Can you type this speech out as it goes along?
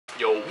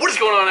What is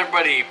going on,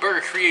 everybody?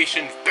 Burger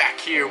Creations back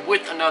here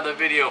with another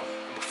video.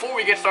 Before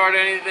we get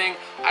started on anything,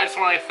 I just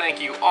want to thank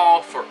you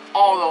all for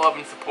all the love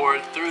and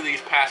support through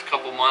these past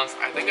couple months.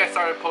 I think I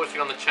started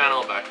posting on the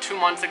channel about 2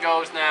 months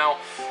ago now,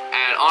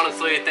 and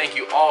honestly, thank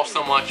you all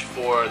so much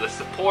for the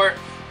support,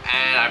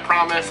 and I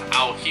promise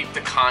I'll keep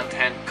the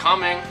content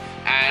coming.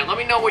 And let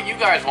me know what you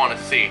guys want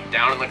to see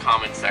down in the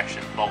comment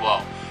section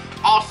below.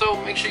 Also,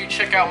 make sure you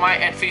check out my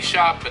Etsy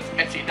shop. It's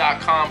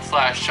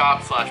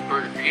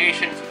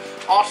etsy.com/shop/burgercreations.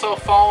 Also,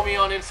 follow me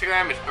on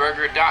Instagram. It's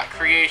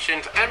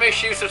burger.creations. And make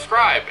sure you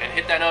subscribe and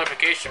hit that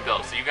notification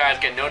bell so you guys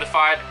get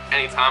notified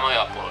anytime I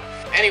upload.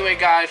 Anyway,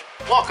 guys,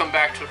 welcome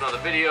back to another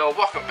video.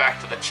 Welcome back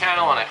to the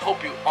channel, and I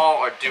hope you all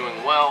are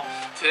doing well.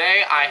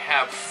 Today, I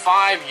have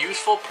 5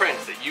 useful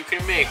prints that you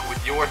can make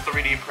with your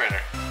 3D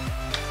printer.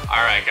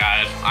 Alright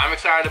guys, I'm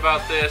excited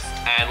about this,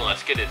 and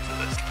let's get into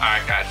this.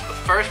 Alright guys, so the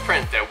first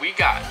print that we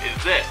got is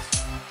this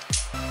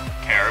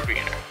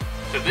carabiner.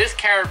 So this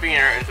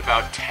carabiner is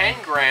about 10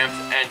 grams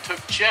and took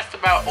just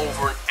about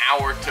over an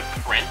hour to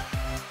print.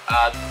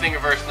 The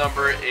Thingiverse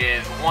number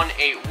is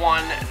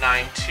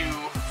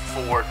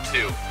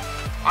 1819242.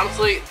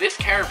 Honestly, this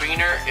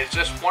carabiner is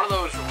just one of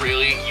those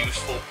really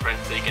useful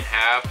prints that you can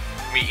have. It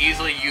can be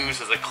easily used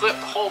as a clip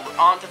to hold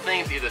onto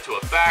things, either to a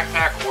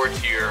backpack or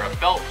to your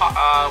belt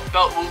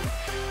loop.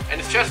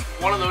 And it's just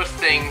one of those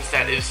things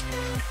that is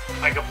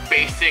like a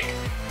basic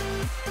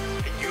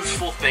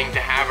useful thing to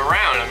have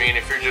around. I mean,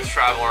 if you're just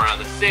traveling around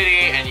the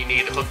city and you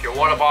need to hook your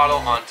water bottle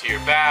onto your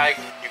bag,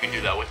 you can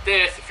do that with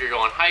this. If you're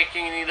going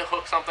hiking and you need to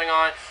hook something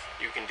on,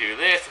 you can do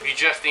this. If you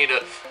just need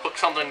to hook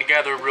something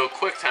together real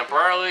quick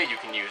temporarily, you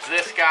can use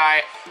this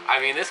guy. I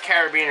mean, this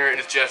carabiner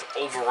is just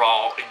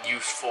overall a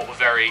useful,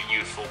 very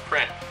useful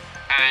print.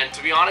 And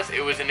to be honest,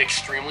 it was an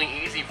extremely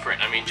easy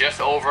print. I mean, just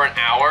over an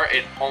hour.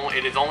 It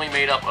is only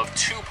made up of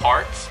 2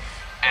 parts,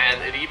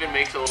 and it even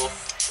makes a little,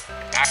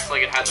 acts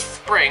like it has a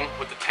spring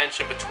with the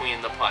tension between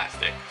the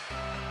plastic.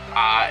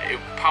 It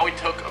probably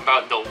took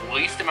about the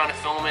least amount of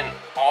filament in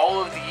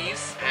all of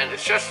these, and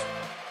it's just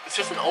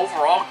an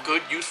overall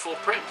good, useful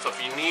print. So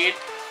if you need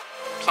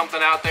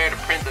something out there to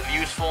print that's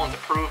useful and to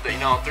prove that,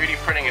 3D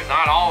printing is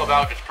not all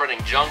about just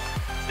printing junk,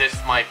 this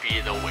might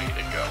be the way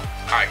to go.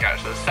 Alright guys,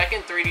 so the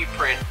second 3D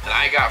print that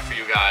I got for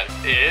you guys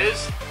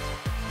is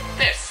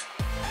this.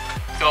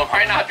 So it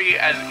might not be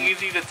as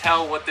easy to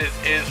tell what this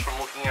is from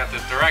looking at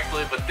this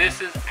directly, but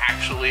this is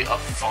actually a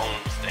phone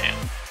stand.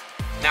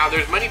 Now,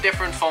 there's many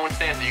different phone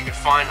stands that you can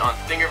find on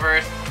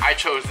Thingiverse. I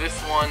chose this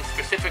one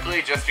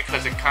specifically just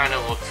because it kind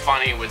of looks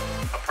funny with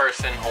a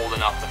person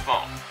holding up the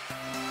phone.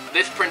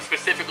 This print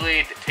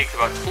specifically takes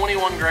about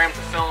 21 grams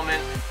of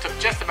filament, took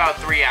just about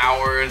 3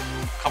 hours,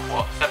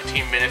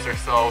 17 minutes or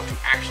so to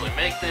actually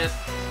make this,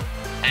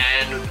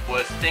 and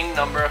was thing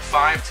number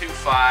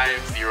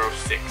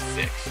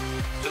 525066.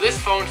 So this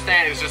phone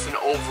stand is just an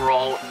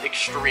overall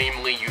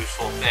extremely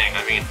useful thing.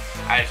 I mean,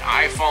 as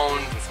iPhones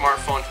and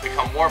smartphones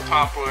become more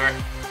popular,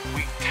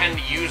 we tend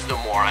to use them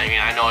more. I mean,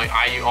 I know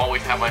I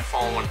always have my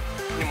phone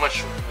pretty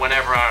much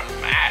whenever I'm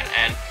at,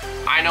 and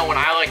I know when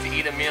I like to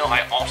eat a meal,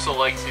 I also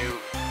like to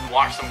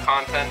watch some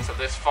content. So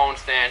this phone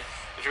stand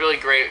is really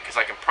great because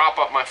I can prop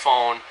up my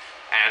phone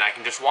and I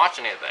can just watch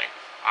anything.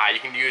 You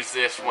can use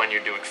this when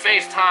you're doing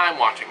FaceTime,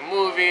 watching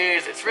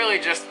movies. It's really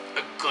just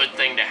a good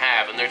thing to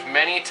have. And there's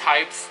many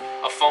types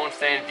of phone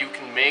stands you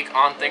can make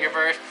on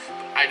Thingiverse.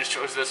 But I just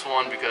chose this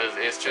one because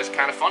it's just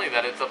kind of funny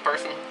that it's a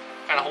person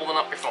kind of holding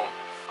up your phone.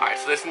 Alright,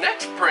 so this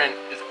next print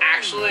is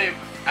actually,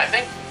 I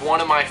think,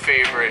 one of my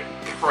favorite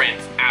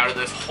prints out of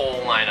this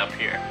whole lineup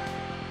here.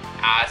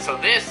 So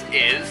this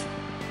is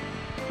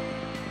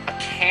a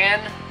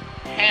can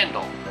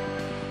handle.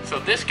 So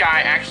this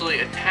guy actually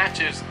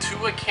attaches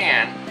to a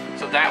can,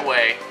 so that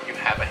way you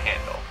have a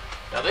handle.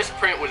 Now this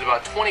print was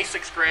about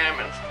 26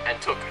 grams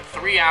and took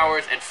 3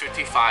 hours and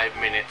 55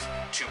 minutes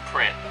to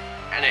print.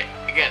 And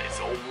again, it's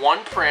a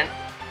one print,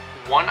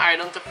 one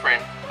item to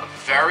print, a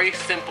very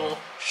simple,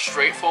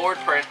 straightforward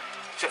print.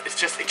 It's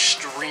just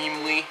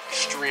extremely,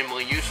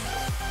 extremely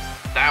useful.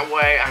 That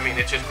way, I mean,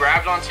 it just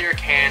grabs onto your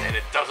can and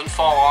it doesn't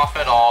fall off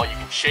at all. You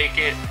can shake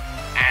it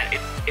and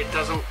it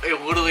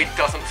literally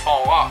doesn't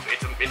fall off.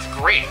 It's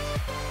great.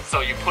 So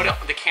you put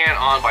the can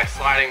on by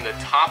sliding the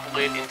top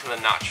lid into the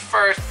notch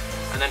first,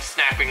 and then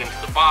snapping into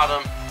the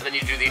bottom, and then you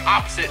do the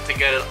opposite to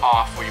get it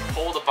off, where you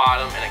pull the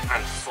bottom and it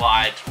kind of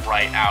slides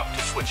right out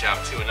to switch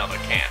out to another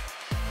can.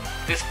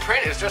 This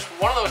print is just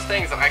one of those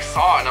things that I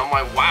saw and I'm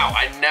like, wow,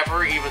 I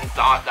never even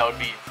thought that would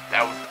be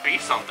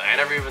something. I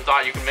never even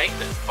thought you could make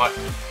this, but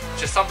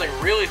it's just something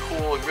really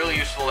cool and really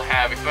useful to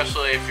have,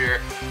 especially if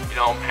you're,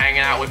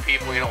 hanging out with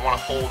people and you don't want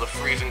to hold a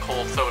freezing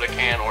cold soda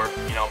can or,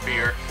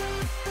 beer.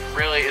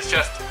 Really, it's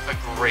just a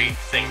great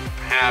thing to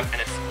have, and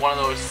it's one of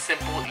those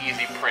simple,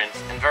 easy prints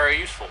and very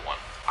useful one.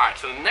 Alright,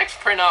 so the next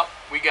print up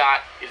we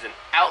got is an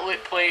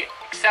outlet plate,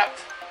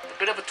 except a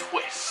bit of a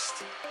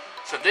twist.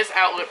 So this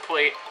outlet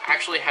plate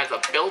actually has a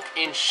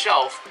built-in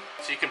shelf,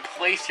 so you can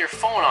place your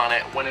phone on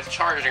it when it's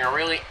charging, or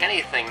really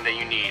anything that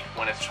you need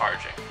when it's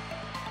charging.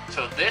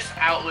 So this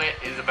outlet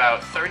is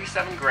about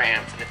 37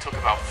 grams, and it took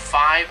about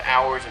 5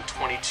 hours and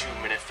 22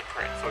 minutes to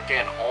print. So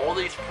again, all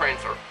these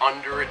prints are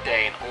under a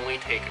day and only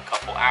take a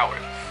couple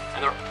hours.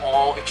 And they're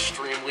all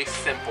extremely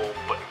simple,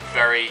 but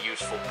very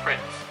useful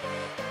prints.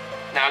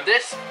 Now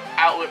this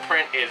outlet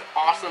print is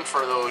awesome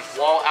for those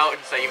wall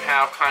outlets that you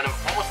have kind of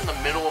almost in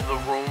the middle of the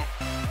room,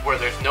 where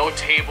there's no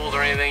tables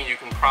or anything you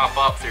can prop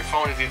up. So your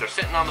phone is either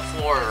sitting on the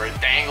floor or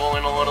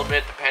dangling a little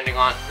bit, depending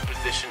on the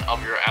position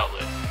of your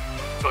outlet.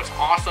 So it's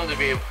awesome to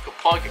be able to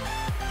plug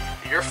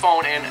your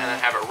phone in and then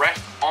have it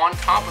rest on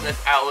top of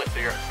this outlet so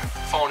your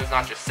phone is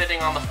not just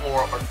sitting on the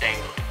floor or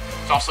dangling.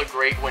 It's also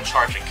great when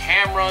charging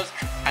cameras,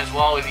 as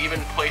well as even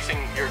placing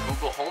your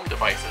Google Home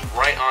devices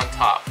right on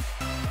top.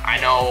 I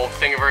know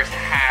Thingiverse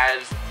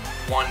has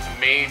ones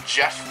made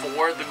just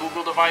for the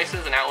Google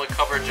devices, an outlet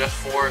cover just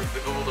for the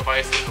Google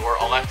devices or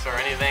Alexa or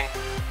anything.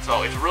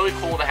 So it's really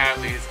cool to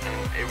have these,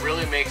 and it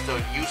really makes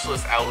those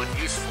useless outlets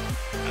useful.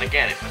 And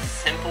again, it's a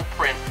simple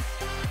print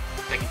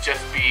that can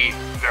just be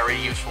very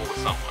useful to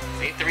someone.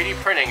 See, 3D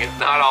printing is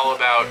not all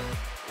about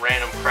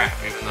random crap,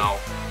 even though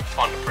it's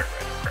fun to print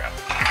random crap.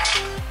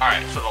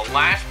 Alright, so the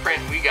last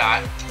print we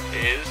got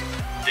is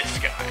this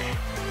guy.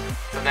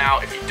 So now,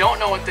 if you don't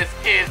know what this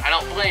is, I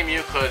don't blame you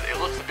because it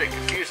looks a bit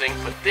confusing,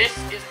 but this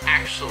is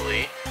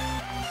actually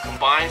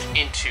combines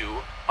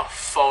into a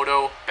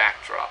photo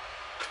backdrop.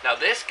 Now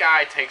this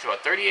guy takes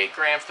about 38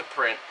 grams to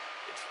print.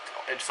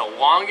 It's the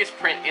longest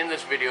print in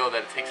this video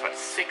that it takes about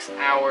 6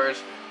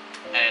 hours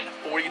and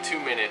 42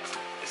 minutes.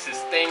 This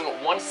is thing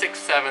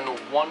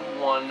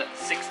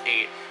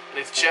 1671168, and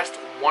it's just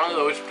one of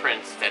those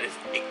prints that is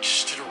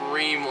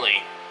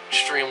extremely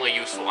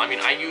useful. I mean,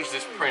 I use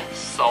this print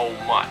so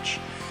much.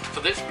 So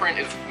this print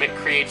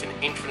creates an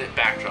infinite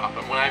backdrop,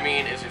 and what I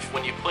mean is if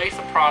when you place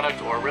a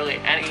product or really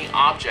any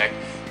object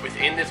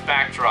within this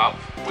backdrop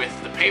with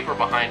the paper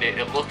behind it,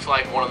 it looks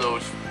like one of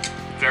those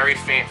very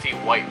fancy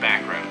white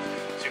backgrounds.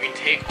 So you can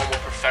take almost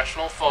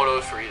professional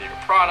photos for either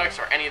your products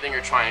or anything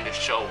you're trying to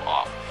show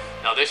off.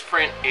 Now this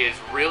print is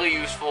really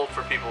useful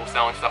for people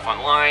selling stuff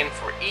online,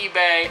 for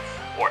eBay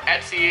or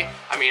Etsy.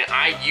 I mean,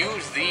 I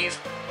use these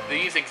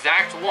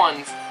exact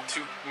ones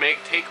to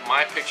take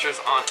my pictures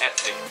on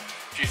Etsy.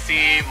 If you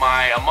see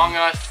my Among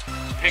Us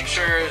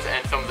pictures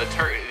and some of the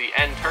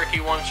end turkey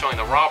ones showing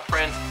the raw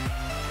prints,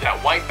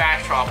 that white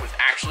backdrop was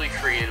actually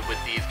created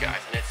with these guys,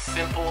 and it's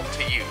simple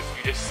to use.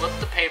 You just slip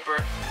the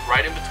paper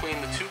right in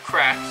between the two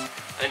cracks,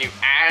 and then you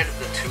add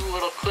the two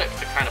little clips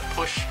to kind of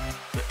push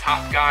the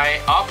top guy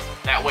up.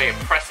 That way it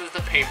presses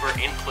the paper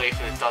in place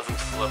and it doesn't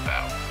slip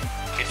out.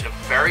 It's a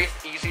very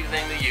easy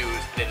thing to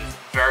use, and it is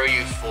very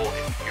useful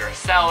if you're a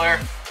seller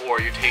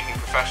or you're taking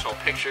professional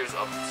pictures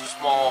of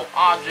small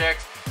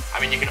objects. I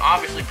mean, you can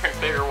obviously print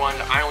bigger ones.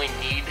 I only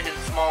need his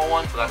small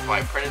one, so that's why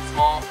I printed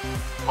small.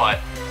 But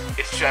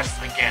it's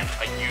just, again,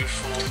 a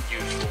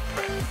useful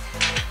print.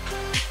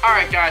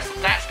 Alright guys, so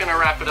that's going to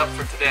wrap it up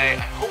for today.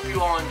 I hope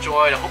you all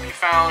enjoyed. I hope you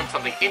found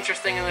something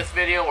interesting in this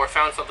video or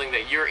found something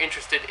that you're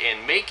interested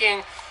in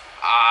making.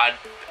 I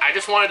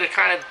just wanted to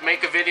kind of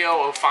make a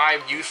video of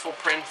 5 useful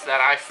prints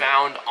that I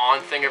found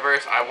on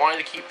Thingiverse. I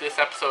wanted to keep this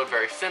episode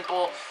very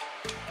simple,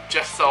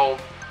 just so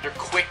they're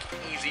quick,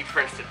 easy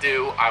prints to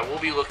do. I will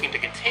be looking to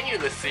continue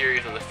this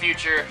series in the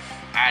future,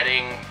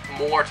 adding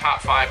more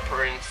top 5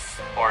 prints,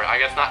 or I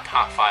guess not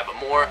top 5, but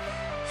more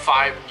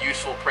 5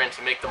 useful prints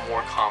and make them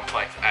more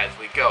complex as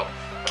we go.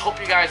 I hope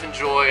you guys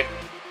enjoyed,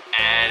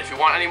 and if you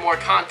want any more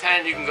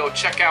content, you can go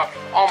check out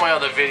all my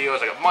other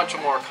videos. I got a bunch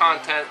of more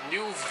content,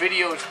 new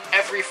videos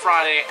every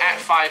Friday at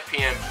 5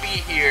 p.m. Be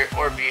here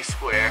or be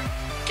square.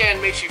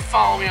 Again, make sure you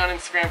follow me on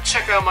Instagram,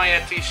 check out my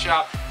Etsy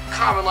shop,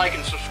 comment, like,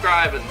 and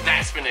subscribe, and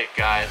that's been it,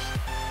 guys.